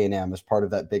went to A&M as part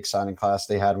of that big signing class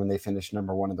they had when they finished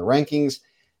number 1 in the rankings.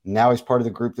 Now he's part of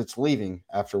the group that's leaving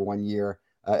after 1 year.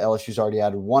 LSU's already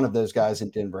added one of those guys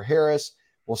in Denver Harris.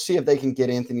 We'll see if they can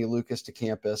get Anthony Lucas to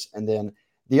campus. And then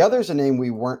the other is a name we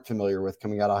weren't familiar with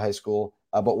coming out of high school,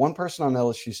 but one person on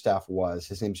LSU staff was.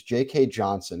 His name's J.K.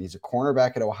 Johnson. He's a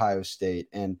cornerback at Ohio State.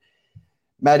 And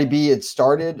Matty B had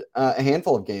started a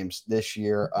handful of games this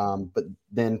year, but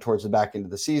then towards the back end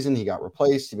of the season, he got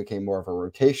replaced. He became more of a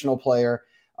rotational player.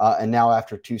 And now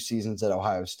after 2 seasons at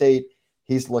Ohio State,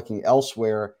 he's looking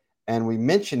elsewhere. And we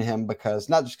mention him because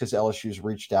not just because LSU's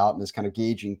reached out and is kind of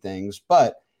gauging things,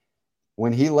 but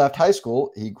when he left high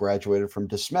school, he graduated from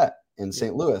DeSmet in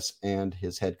St. Louis, and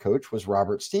his head coach was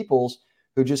Robert Steeples,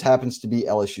 who just happens to be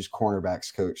LSU's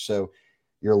cornerbacks coach. So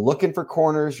you're looking for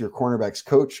corners. Your cornerbacks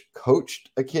coach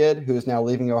coached a kid who is now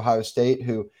leaving Ohio State,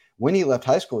 who, when he left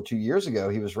high school 2 years ago,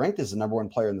 he was ranked as the number 1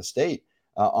 player in the state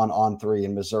on 3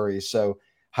 in Missouri. So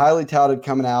highly touted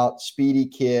coming out, speedy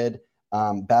kid,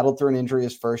 battled through an injury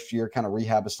his first year, kind of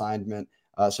rehab assignment.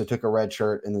 So took a red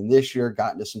shirt, and then this year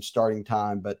got into some starting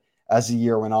time. But as the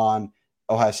year went on,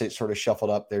 Ohio State sort of shuffled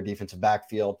up their defensive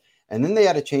backfield. And then they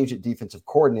had to change at defensive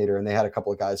coordinator, and they had a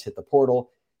couple of guys hit the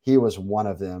portal. He was one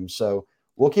of them. So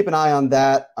we'll keep an eye on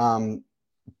that.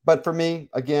 But for me,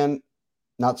 again,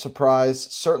 not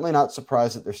surprised. Certainly not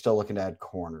surprised that they're still looking to add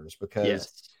corners,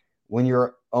 because when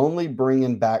you're only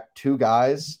bringing back two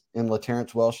guys in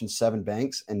LaTerrence Welsh and Seven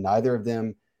Banks, and neither of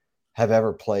them have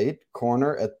ever played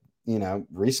corner at,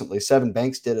 recently. Seven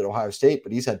Banks did at Ohio State,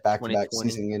 but he's had back-to-back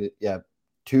 2020.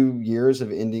 2 years of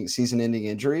season-ending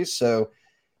injuries. So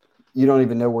you don't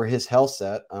even know where his health's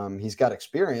at. He's got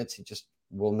experience. He just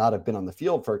will not have been on the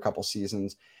field for a couple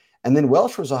seasons. And then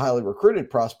Welsh was a highly recruited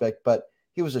prospect, but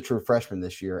he was a true freshman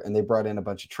this year, and they brought in a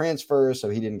bunch of transfers, so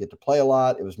he didn't get to play a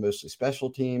lot. It was mostly special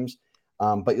teams.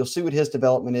 But you'll see what his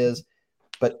development is.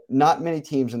 But not many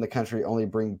teams in the country only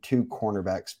bring two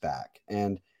cornerbacks back.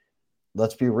 And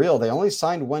let's be real, they only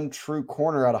signed one true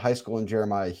corner out of high school in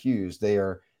Jeremiah Hughes. They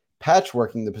are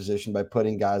patchworking the position by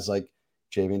putting guys like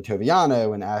Javian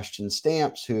Toviano and Ashton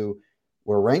Stamps, who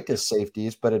were ranked as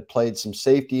safeties, but had played some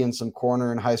safety and some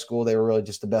corner in high school. They were really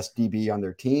just the best DB on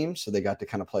their team, so they got to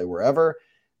kind of play wherever.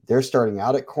 They're starting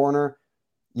out at corner.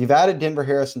 You've added Denver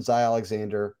Harris and Zy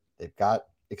Alexander. They've got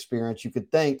experience. You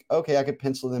could think, okay, I could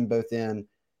pencil them both in.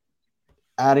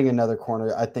 Adding another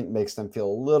corner, I think, makes them feel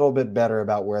a little bit better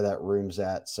about where that room's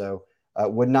at. So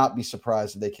would not be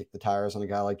surprised if they kick the tires on a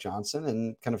guy like Johnson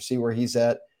and kind of see where he's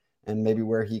at and maybe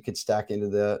where he could stack into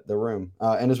the room.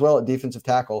 And as well at defensive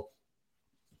tackle,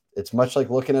 it's much like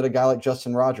looking at a guy like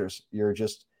Justin Rogers. You're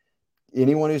just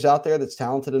anyone who's out there that's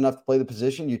talented enough to play the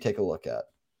position, you take a look at.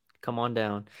 Come on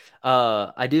down.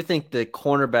 I do think the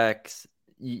cornerbacks,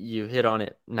 you hit on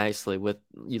it nicely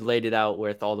you laid it out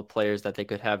with all the players that they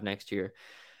could have next year.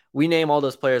 We name all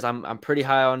those players. I'm pretty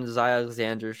high on Zy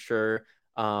Alexander, sure.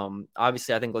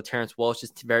 Obviously, I think LaTerrence Welsh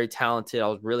is very talented. I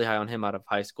was really high on him out of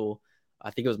high school.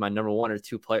 I think it was my number one or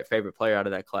two favorite player out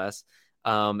of that class.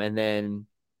 And then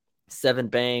Seven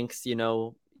Banks,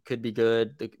 could be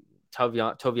good. The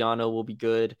Toviano will be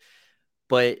good.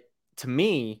 But to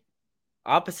me,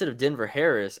 opposite of Denver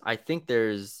Harris, I think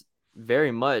there's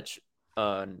very much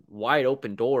a wide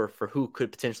open door for who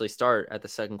could potentially start at the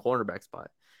second cornerback spot.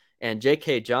 And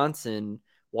J.K. Johnson,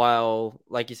 while,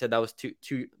 like you said, that was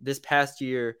two this past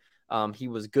year, he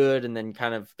was good and then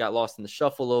kind of got lost in the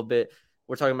shuffle a little bit.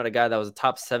 We're talking about a guy that was a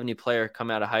top 70 player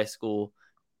coming out of high school,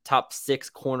 top 6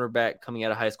 cornerback coming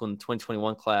out of high school in the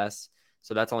 2021 class.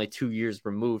 So that's only 2 years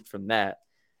removed from that.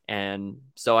 And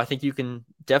so I think you can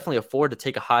definitely afford to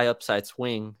take a high upside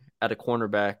swing at a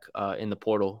cornerback in the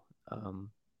portal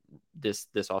this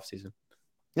offseason.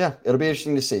 Yeah, it'll be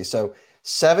interesting to see. So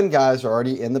 7 guys are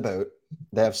already in the boat.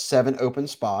 They have 7 open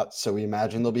spots. So we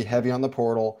imagine they'll be heavy on the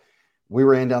portal. We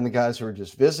ran down the guys who are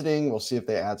just visiting. We'll see if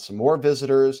they add some more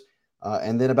visitors.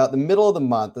 And then about the middle of the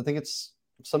month, I think it's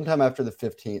sometime after the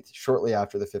 15th, shortly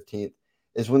after the 15th,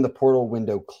 is when the portal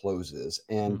window closes.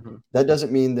 And that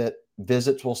doesn't mean that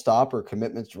visits will stop or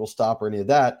commitments will stop or any of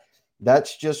that.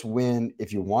 That's just when,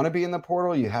 if you want to be in the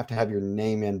portal, you have to have your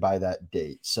name in by that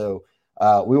date. So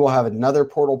we will have another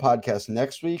portal podcast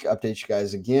next week, update you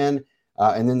guys again.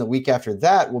 And then the week after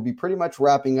that, we'll be pretty much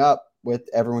wrapping up with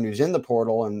everyone who's in the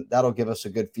portal, and that'll give us a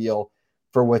good feel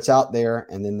for what's out there.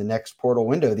 And then the next portal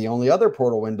window, the only other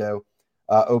portal window,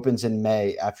 opens in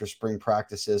May after spring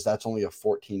practices. That's only a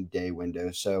 14-day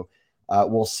window. So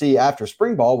we'll see after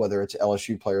spring ball, whether it's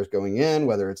LSU players going in,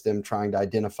 whether it's them trying to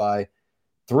identify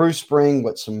through spring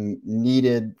what some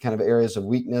needed kind of areas of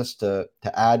weakness to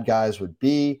add guys would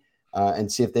be,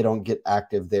 and see if they don't get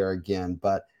active there again.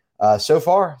 But so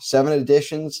far, 7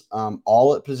 additions,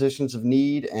 all at positions of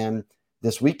need. And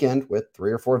this weekend with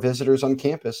 3 or 4 visitors on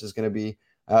campus is going to be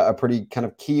a pretty kind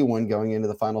of key one going into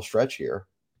the final stretch here.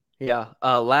 Yeah.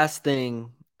 Last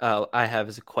thing I have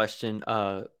is a question,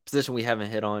 position we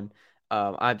haven't hit on.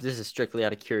 This is strictly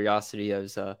out of curiosity.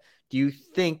 Do you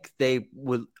think they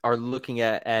are looking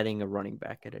at adding a running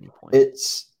back at any point?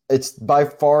 It's by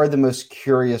far the most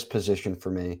curious position for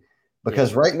me,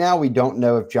 because right now we don't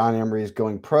know if John Emery is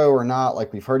going pro or not.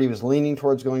 Like, we've heard he was leaning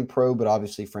towards going pro, but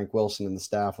obviously Frank Wilson and the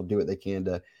staff will do what they can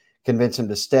to convince him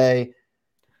to stay.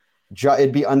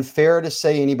 It'd be unfair to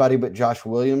say anybody but Josh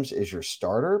Williams is your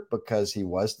starter, because he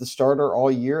was the starter all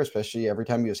year, especially every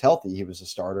time he was healthy, he was a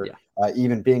starter,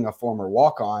 even being a former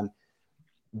walk-on.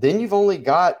 Then you've only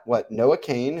got Noah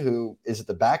Cain, who is at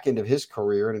the back end of his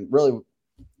career and really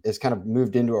is kind of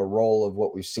moved into a role of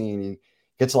what we've seen. He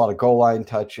gets a lot of goal line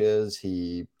touches.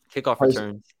 He kickoff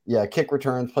returns. Yeah, kick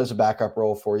returns, plays a backup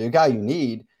role for you, a guy you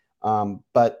need.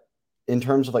 But in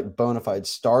terms of like bona fide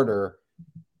starter,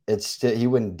 he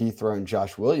wouldn't dethrone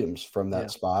Josh Williams from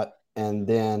that spot. And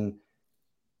then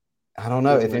I don't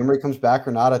know if Emery comes back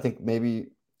or not. I think maybe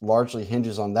largely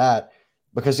hinges on that,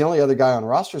 because the only other guy on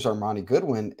roster is Armani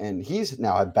Goodwin, and he's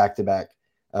now had back-to-back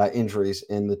injuries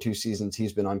in the 2 seasons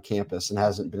he's been on campus and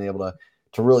hasn't been able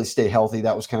to really stay healthy.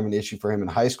 That was kind of an issue for him in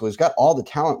high school. He's got all the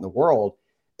talent in the world.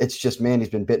 It's just, man, he's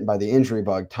been bitten by the injury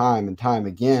bug time and time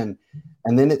again.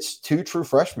 And then it's 2 true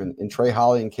freshmen in Trey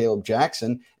Holly and Caleb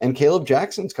Jackson. And Caleb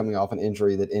Jackson's coming off an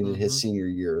injury that ended his senior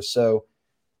year. So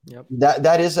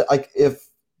that is like, if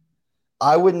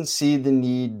I wouldn't see the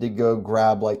need to go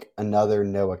grab like another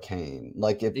Noah Cain.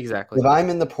 Like if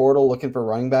I'm in the portal looking for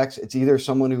running backs, it's either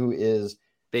someone who is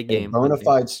big game, a bona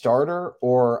fide starter,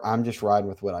 or I'm just riding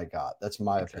with what I got. That's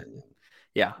my opinion.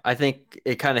 Yeah, I think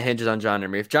it kind of hinges on John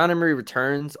Emery. If John Emery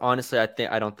returns, honestly,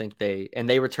 I don't think they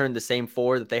returned the same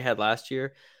 4 that they had last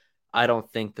year. I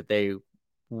don't think that they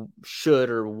should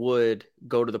or would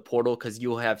go to the portal, because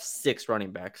you'll have 6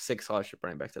 scholarship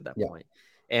running backs at that point.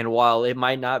 And while it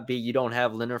might not be, you don't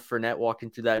have Leonard Fournette walking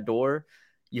through that door,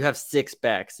 you have 6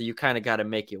 backs, so you kind of got to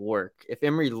make it work. If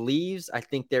Emery leaves, I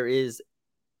think there is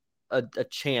a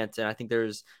chance, and I think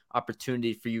there's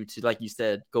opportunity for you to, like you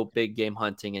said, go big game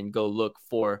hunting and go look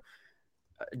for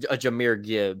a Jahmyr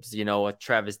Gibbs, a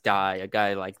Travis Dye, a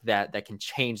guy like that can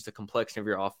change the complexion of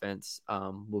your offense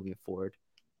moving forward.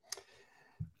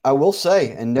 I will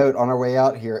say and note on our way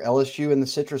out here, LSU in the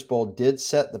Citrus Bowl did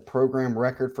set the program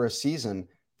record for a season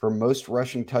for most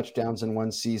rushing touchdowns in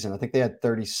one season. I think they had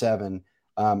 37.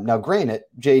 Now, granted,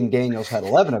 Jaden Daniels had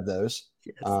 11 of those,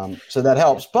 so that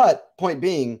helps. But point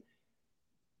being,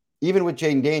 even with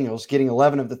Jaden Daniels getting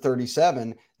 11 of the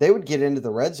 37, they would get into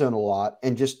the red zone a lot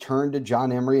and just turn to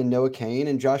John Emery and Noah Cain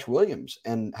and Josh Williams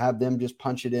and have them just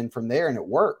punch it in from there, and it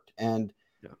worked. And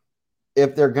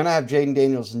if they're going to have Jaden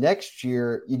Daniels next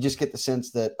year, you just get the sense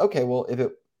that, okay, well,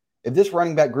 if this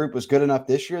running back group was good enough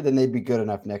this year, then they'd be good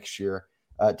enough next year,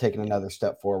 taking another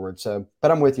step forward. So,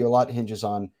 but I'm with you. A lot hinges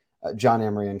on John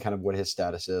Emery and kind of what his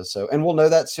status is. So, and we'll know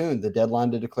that soon. The deadline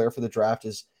to declare for the draft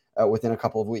is within a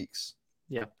couple of weeks.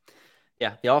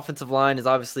 Yeah, the offensive line is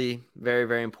obviously very,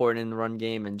 very important in the run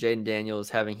game, and Jaden Daniels,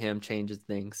 having him changes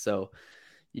things. So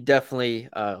you definitely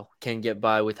can get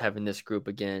by with having this group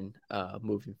again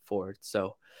moving forward.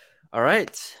 So, all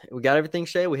right, we got everything,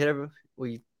 Shay. We get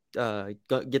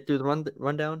through the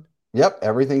rundown. Yep,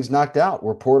 everything's knocked out.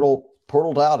 We're portaled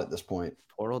out at this point.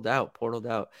 Portaled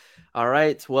out. All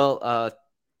right. Well,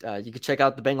 you can check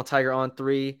out the Bengal Tiger on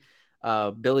 3.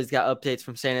 Billy's got updates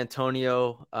from San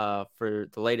Antonio for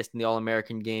the latest in the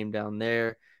All-American game down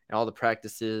there and all the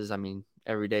practices. I mean,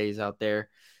 every day he's out there.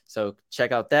 So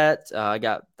check out that. I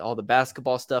got all the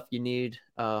basketball stuff you need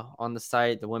on the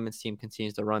site. The women's team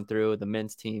continues to run through. The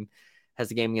men's team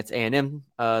has a game against A&M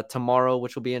tomorrow,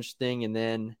 which will be interesting. And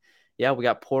then, we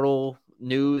got portal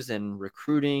news and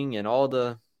recruiting and all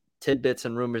the tidbits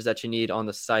and rumors that you need on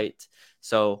the site.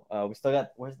 So we still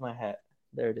got – where's my hat?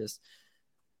 There it is.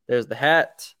 There's the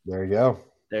hat. There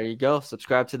you go.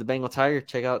 Subscribe to the Bengal Tiger.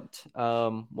 Check out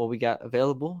what we got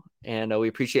available. And we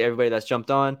appreciate everybody that's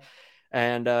jumped on.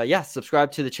 And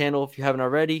subscribe to the channel if you haven't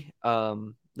already.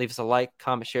 Leave us a like,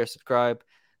 comment, share, subscribe.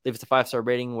 Leave us a 5-star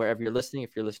rating wherever you're listening.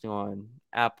 If you're listening on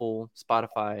Apple,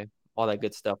 Spotify, all that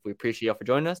good stuff. We appreciate y'all for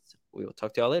joining us. We will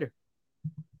talk to y'all later.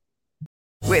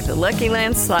 With the Lucky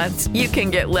Land Slots, you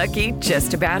can get lucky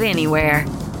just about anywhere.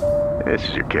 This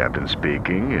is your captain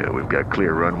speaking. We've got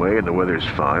clear runway and the weather's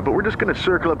fine, but we're just going to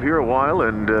circle up here a while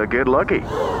and get lucky.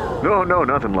 No,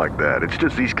 nothing like that. It's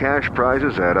just these cash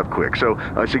prizes add up quick. So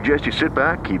I suggest you sit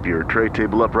back, keep your tray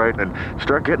table upright, and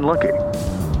start getting lucky.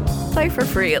 Play for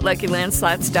free at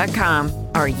LuckyLandSlots.com.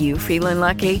 Are you feeling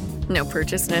lucky? No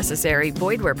purchase necessary.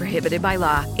 Void where prohibited by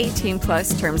law.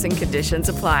 18+ terms and conditions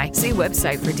apply. See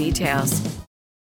website for details.